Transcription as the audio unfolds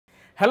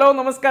Hello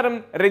നമസ്കാരം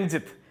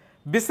Ranjith.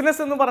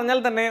 Business എന്ന് പറഞ്ഞാൽ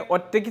തന്നെ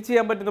ഒറ്റയ്ക്ക്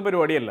ചെയ്യാൻ പറ്റുന്ന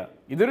പരിപാടിയല്ല.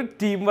 ഇതൊരു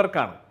ടീം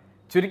വർക്കാണ്.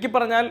 ചുരുക്കി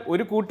പറഞ്ഞാൽ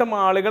ഒരു കൂട്ടം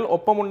ആളുകൾ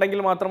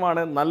ഒപ്പമുണ്ടെങ്കിൽ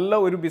മാത്രമാണ്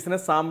നല്ല ഒരു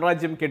ബിസിനസ്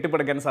സാമ്രാജ്യം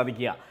കെട്ടിപ്പടുക്കാൻ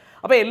സാധിക്കുക.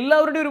 അപ്പോൾ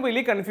എല്ലാവരുടെയും ഒരു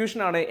വലിയ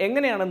കൺഫ്യൂഷനാണ്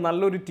എങ്ങനെയാണ്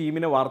നല്ലൊരു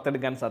ടീമിനെ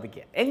വാർത്തെടുക്കാൻ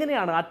സാധിക്കുക,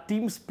 എങ്ങനെയാണ് ആ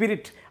ടീം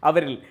സ്പിരിറ്റ്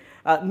അവരിൽ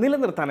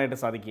നിലനിർത്താനായിട്ട്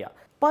സാധിക്കുക.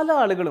 പല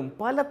ആളുകളും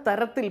പല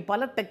തരത്തിൽ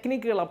പല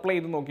ടെക്നിക്കുകൾ അപ്ലൈ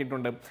ചെയ്ത്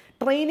നോക്കിയിട്ടുണ്ട്,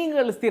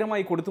 ട്രെയിനിങ്ങുകൾ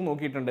സ്ഥിരമായി കൊടുത്തു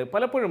നോക്കിയിട്ടുണ്ട്.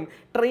 പലപ്പോഴും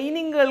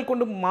ട്രെയിനിങ്ങുകൾ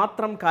കൊണ്ട്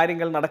മാത്രം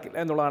കാര്യങ്ങൾ നടക്കില്ല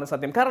എന്നുള്ളതാണ്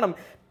സത്യം. കാരണം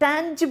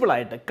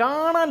ടാഞ്ചിബിളായിട്ട്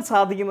കാണാൻ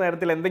സാധിക്കുന്ന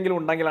തരത്തിൽ എന്തെങ്കിലും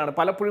ഉണ്ടെങ്കിലാണ്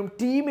പലപ്പോഴും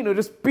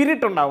ടീമിനൊരു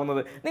സ്പിരിറ്റ്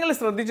ഉണ്ടാവുന്നത്. നിങ്ങൾ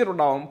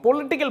ശ്രദ്ധിച്ചിട്ടുണ്ടാവും,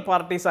 പൊളിറ്റിക്കൽ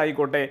പാർട്ടീസ്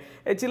ആയിക്കോട്ടെ,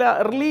 ചില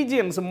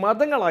റിലീജിയൻസ്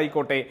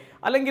മതങ്ങളായിക്കോട്ടെ,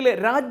 അല്ലെങ്കിൽ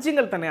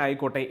രാജ്യങ്ങൾ തന്നെ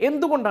ആയിക്കോട്ടെ,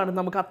 എന്തുകൊണ്ടാണ്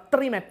നമുക്ക്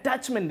അത്രയും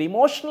അറ്റാച്ച്മെൻറ്റ്,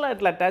 ഇമോഷണൽ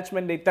ആയിട്ടുള്ള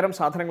അറ്റാച്ച്മെൻറ്റ് ഇത്തരം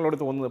സാധനങ്ങളോട്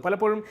തോന്നുന്നത്?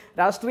 പലപ്പോഴും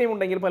രാഷ്ട്രീയം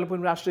ഉണ്ടെങ്കിൽ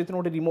പലപ്പോഴും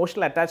രാഷ്ട്രീയത്തിനോട് ഒരു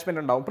ഇമോഷണൽ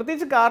അറ്റാച്ച്മെൻറ്റ് ഉണ്ടാവും.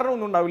 പ്രത്യേകിച്ച്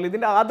കാരണമൊന്നും ഉണ്ടാവില്ല,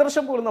 ഇതിൻ്റെ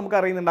ആദർശം പോലും നമുക്ക്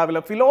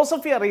അറിയുന്നുണ്ടാവില്ല,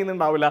 ഫിലോസഫി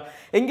അറിയുന്നുണ്ടാവില്ല.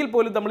 എങ്കിൽ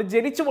പോലും നമ്മൾ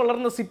ജനിച്ചു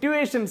വളർന്ന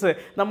സിറ്റുവേഷൻസ്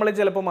നമ്മളെ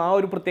ചിലപ്പം ആ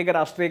ഒരു പ്രത്യേക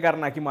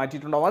രാഷ്ട്രീയക്കാരനാക്കി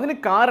മാറ്റിയിട്ടുണ്ടാവും. അതിന്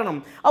കാരണം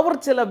അവർ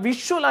ചില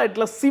വിഷ്വൽ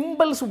ആയിട്ടുള്ള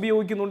സിംബൽസ്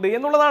ഉപയോഗിക്കുന്നുണ്ട്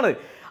എന്നുള്ളതാണ്.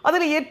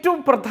 അതിൽ ഏറ്റവും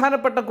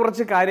പ്രധാനപ്പെട്ട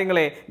കുറച്ച്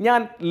കാര്യങ്ങളെ ഞാൻ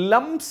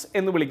ലംസ്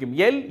എന്ന് വിളിക്കും.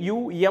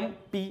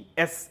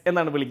 LUMPS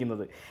എന്നാണ്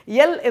വിളിക്കുന്നത്.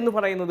 എൽ എന്ന്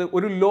പറയുന്നത്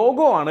ഒരു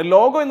ലോഗോ ആണ്.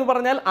 ലോഗോ എന്ന്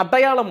പറഞ്ഞാൽ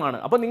അടയാളമാണ്.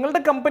 അപ്പോൾ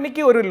നിങ്ങളുടെ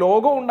കമ്പനിക്ക് ഒരു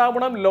ലോഗോ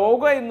ഉണ്ടാവണം.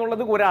 ലോഗോ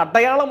എന്നുള്ളത് ഒരു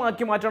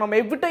അടയാളമാക്കി മാറ്റണം.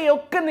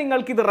 എവിടെയൊക്കെ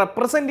നിങ്ങൾക്ക് ഇത്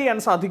റെപ്രസെൻറ്റ്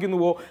ചെയ്യാൻ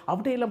സാധിക്കുന്നുവോ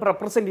അവിടെയെല്ലാം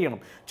റെപ്രസെൻറ്റ്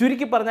ചെയ്യണം.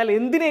 ചുരുക്കി പറഞ്ഞാൽ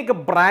എന്തിനെയൊക്കെ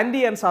ബ്രാൻഡ്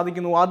ചെയ്യാൻ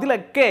സാധിക്കുന്നുവോ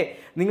അതിലൊക്കെ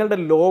നിങ്ങളുടെ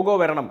ലോഗോ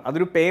വരണം.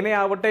 അതൊരു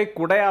പേനയാവട്ടെ,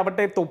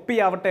 കുടയാവട്ടെ,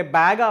 തൊപ്പിയാവട്ടെ,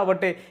 ബാഗ്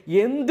ആവട്ടെ,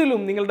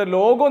 എന്തിലും നിങ്ങളുടെ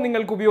ലോഗോ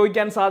നിങ്ങൾക്ക്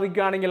ഉപയോഗിക്കാൻ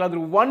സാധിക്കുകയാണെങ്കിൽ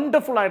അതൊരു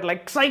വണ്ടർഫുൾ ആയിട്ടുള്ള,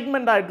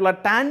 എക്സൈറ്റ്മെൻ്റ് ആയിട്ടുള്ള,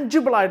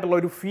 ടാഞ്ചിബിൾ ആയിട്ടുള്ള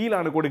ഒരു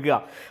ഫീലാണ് കൊടുക്കുക.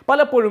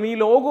 പലപ്പോഴും ഈ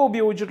ലോഗോ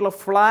ഉപയോഗിച്ചിട്ടുള്ള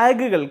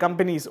ഫ്ലാഗുകൾ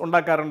കമ്പനീസ്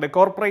ഉണ്ടാക്കാറുണ്ട്.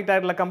 കോർപ്പറേറ്റ്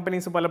ആയിട്ടുള്ള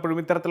കമ്പനീസ് പലപ്പോഴും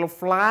ഇത്തരത്തിലുള്ള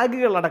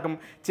ഫ്ലാഗുകൾ അടക്കം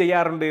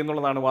ചെയ്യാറുണ്ട്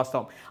എന്നുള്ളതാണ്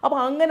വാസ്തവം. അപ്പോൾ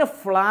അങ്ങനെ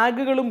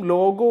ഫ്ലാഗുകളും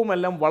ലോഗോവും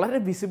എല്ലാം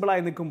വളരെ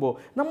വിസിബിളായി നിൽക്കുമ്പോൾ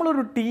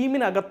നമ്മളൊരു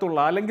ടീമിനകത്തുള്ള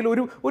അല്ലെങ്കിൽ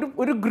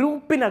ഒരു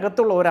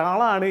ഗ്രൂപ്പിനകത്തുള്ള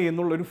ഒരാളാണ്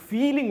എന്നുള്ളൊരു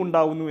ഫീലിംഗ്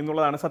ഉണ്ടാവുന്നു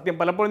എന്നുള്ളതാണ് സത്യം.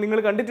 പലപ്പോഴും നിങ്ങൾ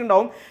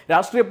കണ്ടിട്ടുണ്ടാവും,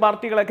 രാഷ്ട്രീയ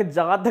പാർട്ടികളൊക്കെ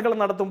ജാഥകൾ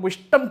നടത്തുമ്പോൾ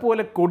ഇഷ്ടം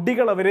പോലെ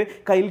കൊടികൾ അവർ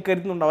കയ്യിൽ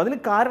കരുതുന്നുണ്ടാവും. അതിന്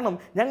കാരണം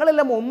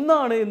ഞങ്ങളെല്ലാം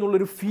ഒന്നാണ്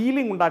എന്നുള്ളൊരു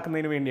ഫീലിംഗ്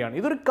ഉണ്ടാക്കുന്നതിന് വേണ്ടിയാണ്.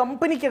 ഇതൊരു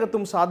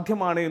കമ്പനിക്കകത്തും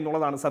സാധ്യമാണ്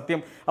എന്നുള്ളതാണ്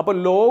സത്യം. അപ്പോൾ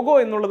ലോഗോ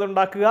എന്നുള്ളത്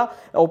ഉണ്ടാക്കുക,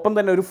 ഒപ്പം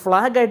തന്നെ ഒരു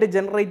ഫ്ലാഗ് ആയിട്ട്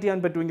ജനറേറ്റ്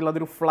ചെയ്യാൻ പറ്റുമെങ്കിൽ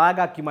അതൊരു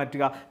ഫ്ലാഗ് ആക്കി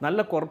മാറ്റുക.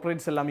 നല്ല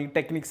കോർപ്പറേറ്റ്സ് എല്ലാം ഈ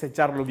ടെക്നിക്സ്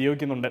HR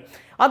ഉപയോഗിക്കുന്നുണ്ട്.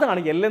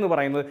 അതാണ് L എന്ന്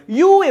പറയുന്നത്.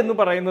 U എന്ന്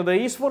പറയുന്നത്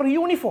ഈസ് ഫോർ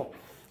യൂണിഫോം.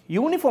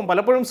 യൂണിഫോം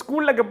പലപ്പോഴും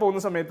സ്കൂളിലൊക്കെ പോകുന്ന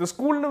സമയത്ത്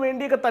സ്കൂളിന്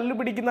വേണ്ടിയൊക്കെ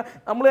തല്ലുപിടിക്കുന്ന,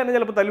 നമ്മൾ തന്നെ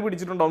ചിലപ്പോൾ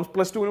തല്ലുപിടിച്ചിട്ടുണ്ടാവും.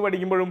 +2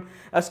 പഠിക്കുമ്പോഴും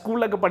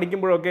സ്കൂളിലൊക്കെ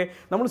പഠിക്കുമ്പോഴൊക്കെ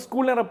നമ്മൾ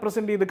സ്കൂളിനെ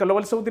റെപ്രസെൻറ്റ് ചെയ്ത്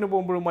കലോത്സവത്തിന്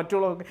പോകുമ്പോഴും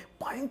മറ്റുള്ളതൊക്കെ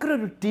ഭയങ്കര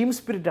ഒരു ടീം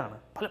സ്പിരിറ്റാണ്.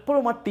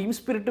 പലപ്പോഴും ആ ടീം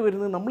സ്പിരിറ്റ്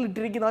വരുന്നത് നമ്മൾ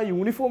ഇട്ടിരിക്കുന്ന ആ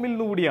യൂണിഫോമിൽ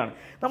നിന്ന് കൂടിയാണ്.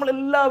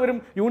 നമ്മളെല്ലാവരും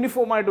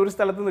യൂണിഫോമായിട്ട് ഒരു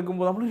സ്ഥലത്ത്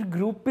നിൽക്കുമ്പോൾ നമ്മളൊരു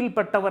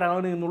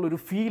ഗ്രൂപ്പിൽപ്പെട്ടവരാണ് എന്നുള്ളൊരു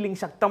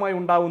ഫീലിംഗ് ശക്തമായി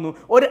ഉണ്ടാകുന്നു.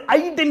 ഒരു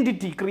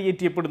ഐഡൻറ്റിറ്റി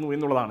ക്രിയേറ്റ് ചെയ്യപ്പെടുന്നു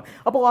എന്നുള്ളതാണ്.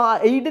 അപ്പോൾ ആ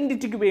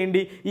ഐഡൻറ്റിറ്റിക്ക്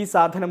വേണ്ടി ഈ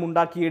സാധനം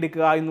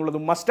ഉണ്ടാക്കിയെടുക്കുക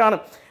എന്നുള്ളത് മസ്റ്റാണ്.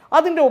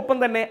 അതിൻ്റെ ഒപ്പം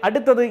തന്നെ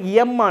അടുത്തത്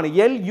M ആണ്.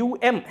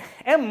 LUM.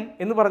 M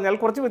എന്ന് പറഞ്ഞാൽ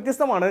കുറച്ച്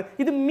വ്യത്യസ്തമാണ്.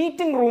 ഇത്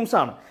മീറ്റിംഗ് റൂംസ്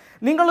ആണ്.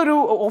 നിങ്ങളൊരു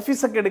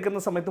ഓഫീസൊക്കെ എടുക്കുന്ന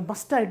സമയത്ത്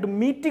മസ്റ്റായിട്ട്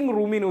മീറ്റിംഗ്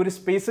റൂമിന് ഒരു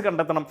സ്പേസ്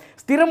കണ്ടെത്തണം.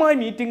 സ്ഥിരമായി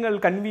മീറ്റിങ്ങുകൾ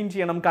കൺവീൻ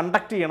ചെയ്യണം,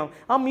 കണ്ടക്ട് ചെയ്യണം.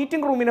 ആ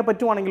മീറ്റിംഗ് റൂമിനെ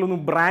പറ്റുവാണെങ്കിൽ ഒന്ന്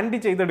ബ്രാൻഡ്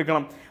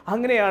ചെയ്തെടുക്കണം.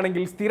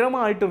 അങ്ങനെയാണെങ്കിൽ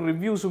സ്ഥിരമായിട്ട്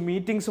റിവ്യൂസും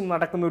മീറ്റിംഗ്സും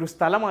നടക്കുന്ന ഒരു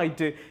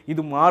സ്ഥലമായിട്ട്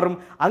ഇത് മാറും.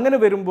 അങ്ങനെ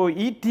വരുമ്പോൾ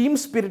ഈ ടീം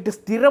സ്പിരിറ്റ്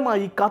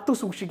സ്ഥിരമായി കാത്തു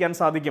സൂക്ഷിക്കാൻ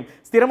സാധിക്കും.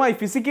 സ്ഥിരമായി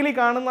ഫിസിക്കലി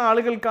കാണുന്ന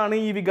ആളുകൾക്കാണ്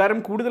ഈ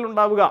വികാരം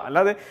കൂടുതലുണ്ടാവുക.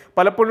 അല്ലാതെ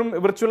പലപ്പോഴും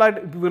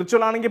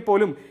വിർച്വൽ ആണെങ്കിൽ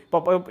പോലും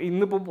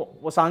ഇന്നിപ്പോൾ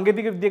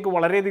സാങ്കേതിക വിദ്യയൊക്കെ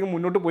വളരെയധികം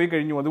മുന്നോട്ട് പോയി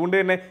കഴിഞ്ഞു. അതുകൊണ്ട്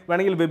തന്നെ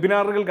വേണമെങ്കിൽ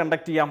വെബിനാറുകൾ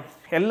കണ്ടക്ട് ചെയ്യാം.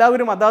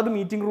 എല്ലാവരും അതാത്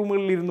മീറ്റിംഗ്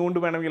റൂമുകളിൽ ഇരുന്നുകൊണ്ട്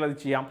വേണമെങ്കിൽ അത്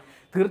ചെയ്യാം.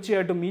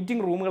 തീർച്ചയായിട്ടും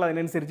മീറ്റിംഗ് റൂമുകൾ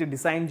അതിനനുസരിച്ച്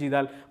ഡിസൈൻ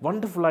ചെയ്താൽ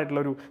വണ്ടർഫുൾ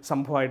ആയിട്ടുള്ളൊരു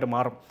സംഭവമായിട്ട്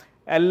മാറും.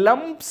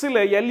 ലംസിൽ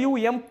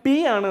LUMP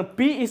ആണ്.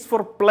 P is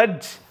four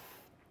pledge.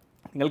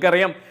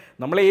 നിങ്ങൾക്കറിയാം,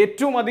 നമ്മളെ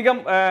ഏറ്റവും അധികം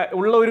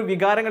ഉള്ള ഒരു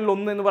വികാരങ്ങളിൽ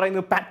ഒന്ന് എന്ന്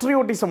പറയുന്നത്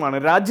പാട്രിയോട്ടിസമാണ്.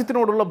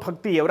 രാജ്യത്തിനോടുള്ള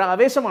ഭക്തി, ഒരു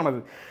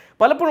ആവേശമാണത്.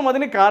 പലപ്പോഴും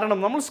അതിന് കാരണം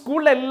നമ്മൾ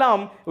സ്കൂളിലെല്ലാം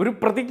ഒരു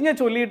പ്രതിജ്ഞ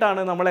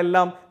ചൊല്ലിയിട്ടാണ്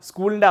നമ്മളെല്ലാം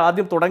സ്കൂളിൻ്റെ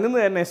ആദ്യം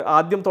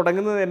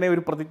തുടങ്ങുന്നത് തന്നെ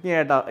ഒരു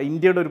പ്രതിജ്ഞയായിട്ടാണ്,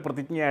 ഇന്ത്യയുടെ ഒരു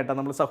പ്രതിജ്ഞയായിട്ടാണ്.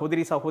 നമ്മൾ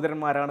സഹോദരി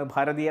സഹോദരന്മാരാണ്,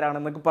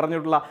 ഭാരതീയരാണെന്നൊക്കെ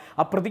പറഞ്ഞിട്ടുള്ള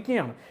ആ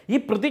പ്രതിജ്ഞയാണ്. ഈ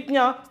പ്രതിജ്ഞ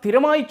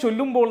സ്ഥിരമായി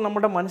ചൊല്ലുമ്പോൾ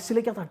നമ്മുടെ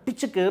മനസ്സിലേക്ക് അത്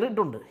അട്ടിച്ച്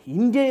കയറിയിട്ടുണ്ട്.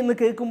 ഇന്ത്യ എന്ന്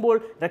കേൾക്കുമ്പോൾ,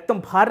 രക്തം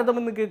ഭാരതം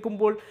എന്ന്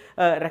കേൾക്കുമ്പോൾ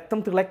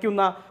രക്തം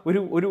തിളയ്ക്കുന്ന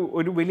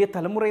ഒരു വലിയ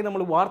തലമുറയെ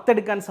നമ്മൾ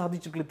വാർത്തെടുക്കാൻ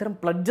സാധിച്ചിട്ടുള്ള ഇത്തരം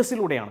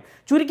പ്ലഡ്ജസിലൂടെയാണ്.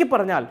 ചുരുക്കി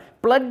പറഞ്ഞാൽ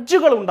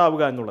പ്ലഡ്ജുകൾ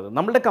ഉണ്ടാവുക എന്നുള്ളത്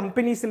നമ്മുടെ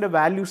കമ്പനീസിൻ്റെ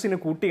വാല്യൂസിനെ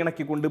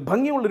കൊണ്ട്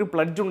ഭംഗിയുള്ളൊരു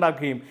പ്ലഡ്ജ്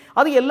ഉണ്ടാക്കുകയും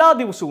അത് എല്ലാ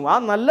ദിവസവും ആ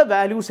നല്ല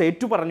വാല്യൂസ്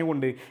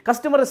ഏറ്റുപറഞ്ഞുകൊണ്ട്,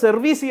 കസ്റ്റമറെ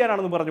സർവീസ്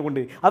ചെയ്യാനാണെന്ന്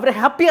പറഞ്ഞുകൊണ്ട്, അവരെ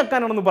ഹാപ്പി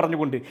ആക്കാനാണെന്ന്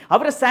പറഞ്ഞുകൊണ്ട്,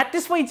 അവരെ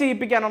സാറ്റിസ്ഫൈ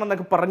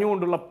ചെയ്യിപ്പിക്കാനാണെന്നൊക്കെ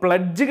പറഞ്ഞുകൊണ്ടുള്ള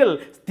പ്ലഡ്ജുകൾ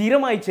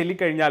സ്ഥിരമായി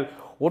ചൊല്ലിക്കഴിഞ്ഞാൽ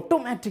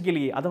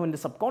ഓട്ടോമാറ്റിക്കലി അത്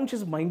അവൻ്റെ സബ്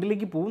കോൺഷ്യസ്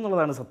മൈൻഡിലേക്ക് പോകും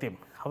എന്നുള്ളതാണ് സത്യം.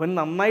 അവൻ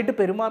നന്നായിട്ട്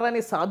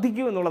പെരുമാറാനേ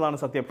സാധിക്കൂ എന്നുള്ളതാണ്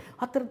സത്യം.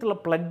 അത്തരത്തിലുള്ള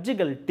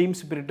പ്ലഡ്ജുകൾ ടീം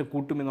സ്പിരിറ്റ്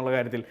കൂട്ടുമെന്നുള്ള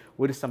കാര്യത്തിൽ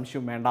ഒരു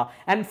സംശയവും വേണ്ട.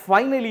 ആൻഡ്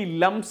ഫൈനലി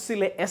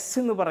ലംസിലെ S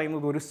എന്ന്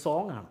പറയുന്നത് ഒരു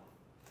സോങ് ആണ്.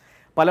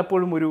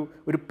 പലപ്പോഴും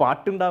ഒരു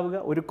പാട്ടുണ്ടാവുക,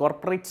 ഒരു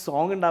കോർപ്പറേറ്റ്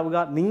സോങ് ഉണ്ടാവുക,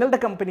 നിങ്ങളുടെ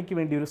കമ്പനിക്ക്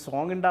വേണ്ടി ഒരു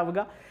സോങ് ഉണ്ടാവുക,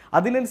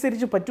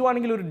 അതിനനുസരിച്ച്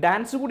പറ്റുവാണെങ്കിൽ ഒരു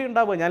ഡാൻസ് കൂടി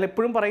ഉണ്ടാവുക. ഞാൻ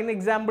എപ്പോഴും പറയുന്ന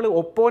എക്സാമ്പിൾ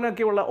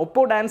ഒപ്പോനൊക്കെയുള്ള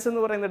ഒപ്പോ ഡാൻസ്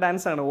എന്ന് പറയുന്ന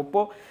ഡാൻസാണ്.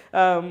 ഒപ്പോ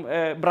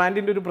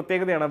ബ്രാൻഡിൻ്റെ ഒരു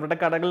പ്രത്യേകതയാണ്. അവരുടെ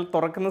കടകൾ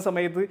തുറക്കുന്ന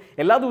സമയത്ത്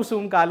എല്ലാ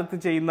ദിവസവും കാലത്ത്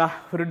ചെയ്യുന്ന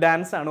ഒരു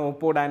ഡാൻസാണ്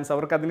ഒപ്പോ ഡാൻസ്.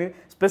 അവർക്കതിന്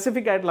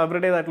സ്പെസിഫിക് ആയിട്ടുള്ള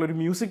അവരുടേതായിട്ടുള്ള ഒരു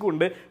മ്യൂസിക്കും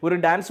ഉണ്ട്, ഒരു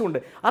ഡാൻസും ഉണ്ട്.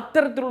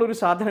 അത്തരത്തിലുള്ള ഒരു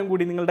സാധനം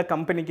കൂടി നിങ്ങളുടെ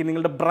കമ്പനിക്ക്,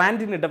 നിങ്ങളുടെ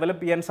ബ്രാൻഡിന്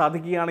ഡെവലപ്പ് ചെയ്യാൻ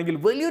സാധിക്കുകയാണെങ്കിൽ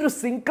വലിയൊരു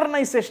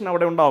സിങ്ക്രണൈസേഷൻ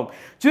അവിടെ ഉണ്ടാവും.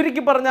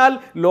 ചുരുക്കി പറഞ്ഞാൽ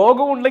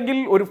ലോഗോ ഉണ്ടെങ്കിൽ,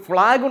 ഒരു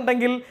ഫ്ലാഗ്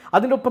ഉണ്ടെങ്കിൽ,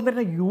 അതിൻ്റെ ഒപ്പം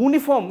തന്നെ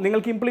യൂണിഫോം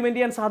നിങ്ങൾക്ക് ഇംപ്ലിമെൻറ്റ്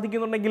ചെയ്യാൻ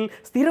സാധിക്കുന്നുണ്ടെങ്കിൽ,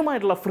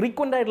 സ്ഥിരമായിട്ടുള്ള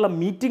ഫ്രീക്വൻ്റ് ആയിട്ടുള്ള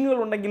മീറ്റിങ്ങുകൾ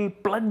ഉണ്ടെങ്കിൽ,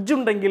 പ്ലഡ്ജ്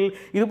ഉണ്ടെങ്കിൽ,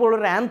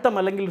 ഇതുപോലൊരു ആന്തം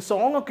അല്ലെങ്കിൽ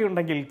സോങ് ഒക്കെ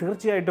ഉണ്ടെങ്കിൽ,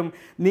 തീർച്ചയായിട്ടും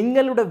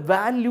നിങ്ങളുടെ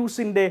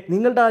വാല്യൂസിൻ്റെ,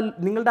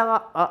 നിങ്ങളുടെ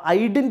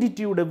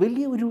ഐഡൻറ്റിറ്റിയുടെ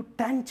വലിയൊരു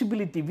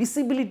ടാൻജിബിലിറ്റി,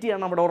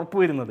 വിസിബിലിറ്റിയാണ് അവിടെ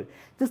ഉറപ്പുവരുന്നത്.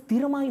 ഇത്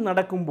സ്ഥിരമായി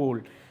നടക്കുമ്പോൾ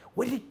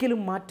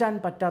ഒരിക്കലും മാറ്റാൻ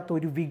പറ്റാത്ത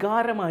ഒരു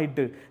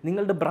വികാരമായിട്ട്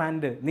നിങ്ങളുടെ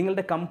ബ്രാൻഡ്,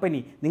 നിങ്ങളുടെ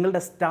കമ്പനി,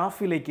 നിങ്ങളുടെ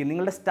സ്റ്റാഫിലേക്ക്,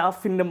 നിങ്ങളുടെ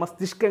സ്റ്റാഫിൻ്റെ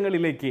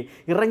മസ്തിഷ്കങ്ങളിലേക്ക്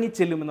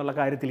ഇറങ്ങിച്ചെല്ലുമെന്നുള്ള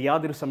കാര്യത്തിൽ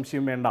യാതൊരു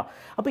സംശയവും വേണ്ട.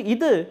 അപ്പോൾ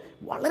ഇത്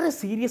വളരെ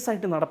സീരിയസ്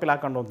ആയിട്ട്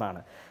നടപ്പിലാക്കേണ്ട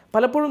ഒന്നാണ്.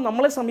 പലപ്പോഴും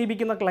നമ്മളെ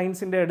സമീപിക്കുന്ന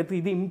ക്ലയൻസിൻ്റെ അടുത്ത്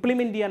ഇത്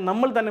ഇംപ്ലിമെൻറ്റ് ചെയ്യാൻ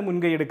നമ്മൾ തന്നെ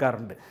മുൻകൈ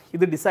എടുക്കാറുണ്ട്.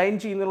 ഇത് ഡിസൈൻ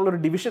ചെയ്യുന്നതിനുള്ളൊരു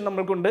ഡിവിഷൻ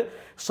നമ്മൾക്കുണ്ട്.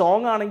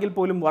 സോങ് ആണെങ്കിൽ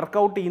പോലും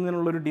വർക്കൗട്ട്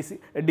ചെയ്യുന്നതിനുള്ളൊരു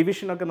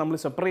ഡിവിഷനൊക്കെ നമ്മൾ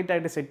സെപ്പറേറ്റ്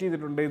ആയിട്ട് സെറ്റ്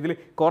ചെയ്തിട്ടുണ്ട്. ഇതിൽ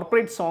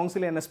കോർപ്പറേറ്റ്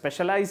സോങ്സിൽ തന്നെ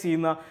സ്പെഷ്യലൈസ്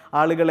ചെയ്യുന്ന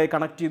ആളുകളെ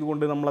കണക്ട്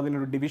ചെയ്തുകൊണ്ട് നമ്മൾ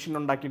അതിനൊരു ഡിവിഷൻ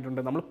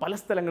ഉണ്ടാക്കിയിട്ടുണ്ട്. നമ്മൾ പല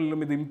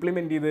സ്ഥലങ്ങളിലും ഇത്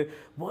ഇംപ്ലിമെൻറ്റ് ചെയ്ത്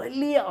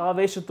വലിയ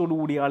ആവേശത്തോടു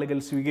കൂടി ആളുകൾ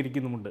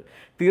സ്വീകരിക്കുന്നുമുണ്ട്.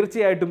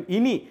 തീർച്ചയായിട്ടും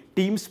ഇനി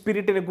ടീം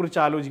സ്പിരിറ്റിനെ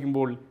കുറിച്ച്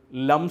ആലോചിക്കുമ്പോൾ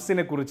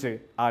ലംസിനെ കുറിച്ച്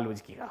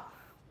ആലോചിക്കുക.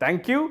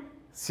 Thank you.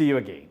 See you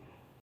again.